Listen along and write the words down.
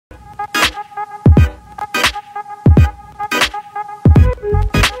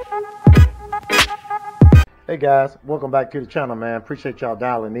Hey guys, welcome back to the channel, man. Appreciate y'all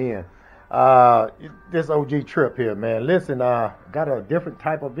dialing in. This OG trip here, man. Listen, got a different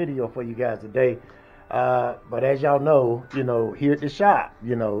type of video for you guys today. But as y'all know, here at the shop,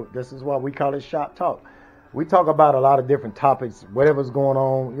 this is why we call it Shop Talk. We talk about a lot of different topics, whatever's going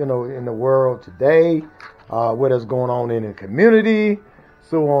on, in the world today, whatever's going on in the community,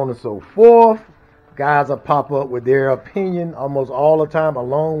 so on and so forth. Guys will pop up with their opinion almost all the time,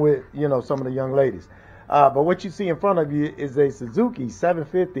 along with, some of the young ladies. But what you see in front of you is a Suzuki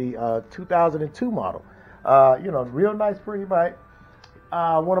 750 2002 model. Real nice, pretty bike.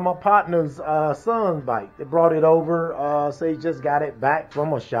 One of my partner's son's bike. They brought it over. So he just got it back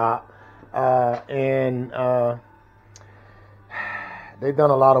from a shop. And they've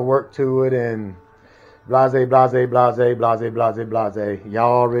done a lot of work to it and blase, blase, blase, blase, blase, blase.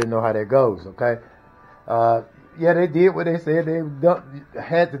 Y'all already know how that goes, okay? Yeah, they did what they said they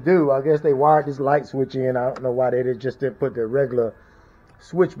had to do. I guess they wired this light switch in. I don't know why they just didn't put the regular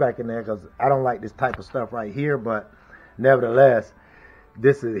switch back in there, because I don't like this type of stuff right here. But nevertheless,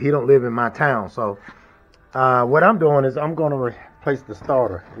 he don't live in my town. So what I'm doing is I'm going to replace the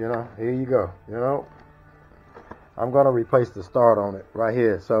starter. Here you go. I'm going to replace the starter on it right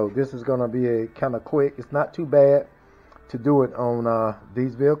here. So this is going to be a kind of quick. It's not too bad to do it on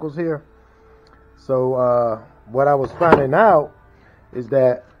these vehicles here. So what I was finding out is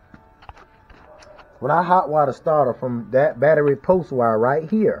that when I hotwire the starter from that battery post wire right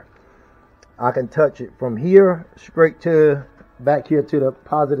here, I can touch it from here straight to back here to the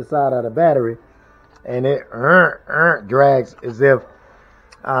positive side of the battery, and it drags as if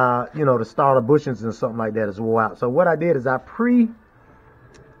the starter bushings and something like that is wore out. So what I did is I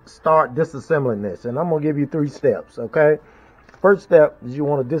start disassembling this, and I'm gonna give you 3 steps. Okay, first step is you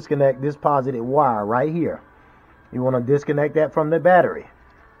want to disconnect this positive wire right here. You want to disconnect that from the battery,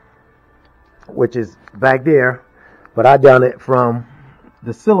 which is back there, but I done it from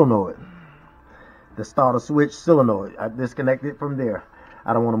the solenoid, the starter switch solenoid. I disconnect it from there.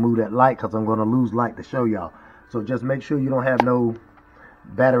 I don't want to move that light because I'm going to lose light to show y'all. So just make sure you don't have no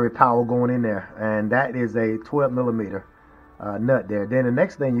battery power going in there. And that is a 12 millimeter nut there. Then the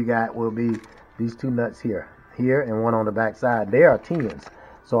next thing you got will be these 2 nuts here and one on the back side. They are 10s.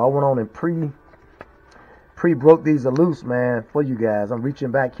 So I went on and pre-broke these loose, man, for you guys. I'm reaching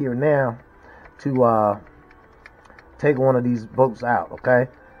back here now to take one of these bolts out, okay?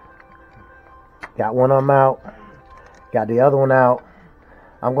 Got one of them out. Got the other one out.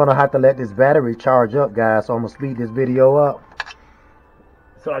 I'm going to have to let this battery charge up, guys, so I'm going to speed this video up.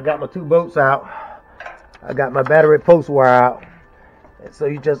 So I got my 2 bolts out. I got my battery post wire out. And so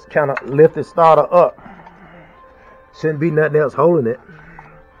you just kind of lift the starter up. Shouldn't be nothing else holding it.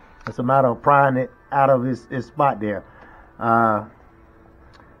 It's a matter of prying it out of its spot there.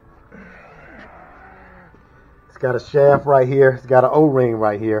 It's got a shaft right here. It's got an O-ring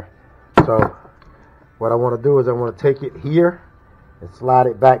right here. So what I want to do is I want to take it here and slide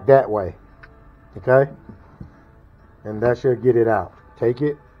it back that way. Okay? And that should get it out. Take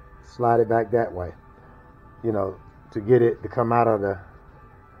it, slide it back that way. To get it to come out of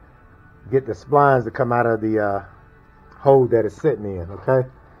get the splines to come out of the hole that it's sitting in. Okay?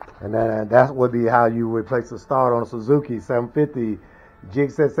 And that would be how you replace the starter on a Suzuki 750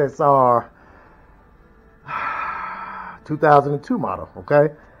 GX SSR 2002 model.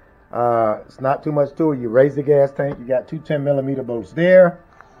 Okay, it's not too much to it. You raise the gas tank. You got 2 10 millimeter bolts there.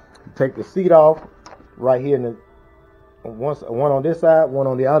 You take the seat off right here, and one on this side, one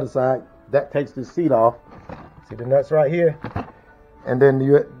on the other side. That takes the seat off. See the nuts right here, and then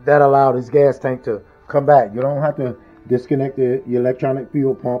that allows this gas tank to come back. You don't have to disconnect your electronic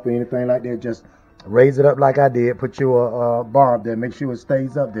fuel pump or anything like that. Just raise it up like I did. Put your bar up there. Make sure it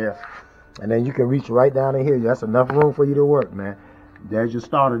stays up there. And then you can reach right down in here. That's enough room for you to work, man. There's your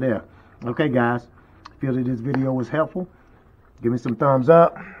starter there. Okay, guys. Feel that this video was helpful. Give me some thumbs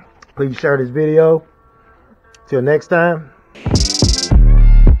up. Please share this video. Till next time.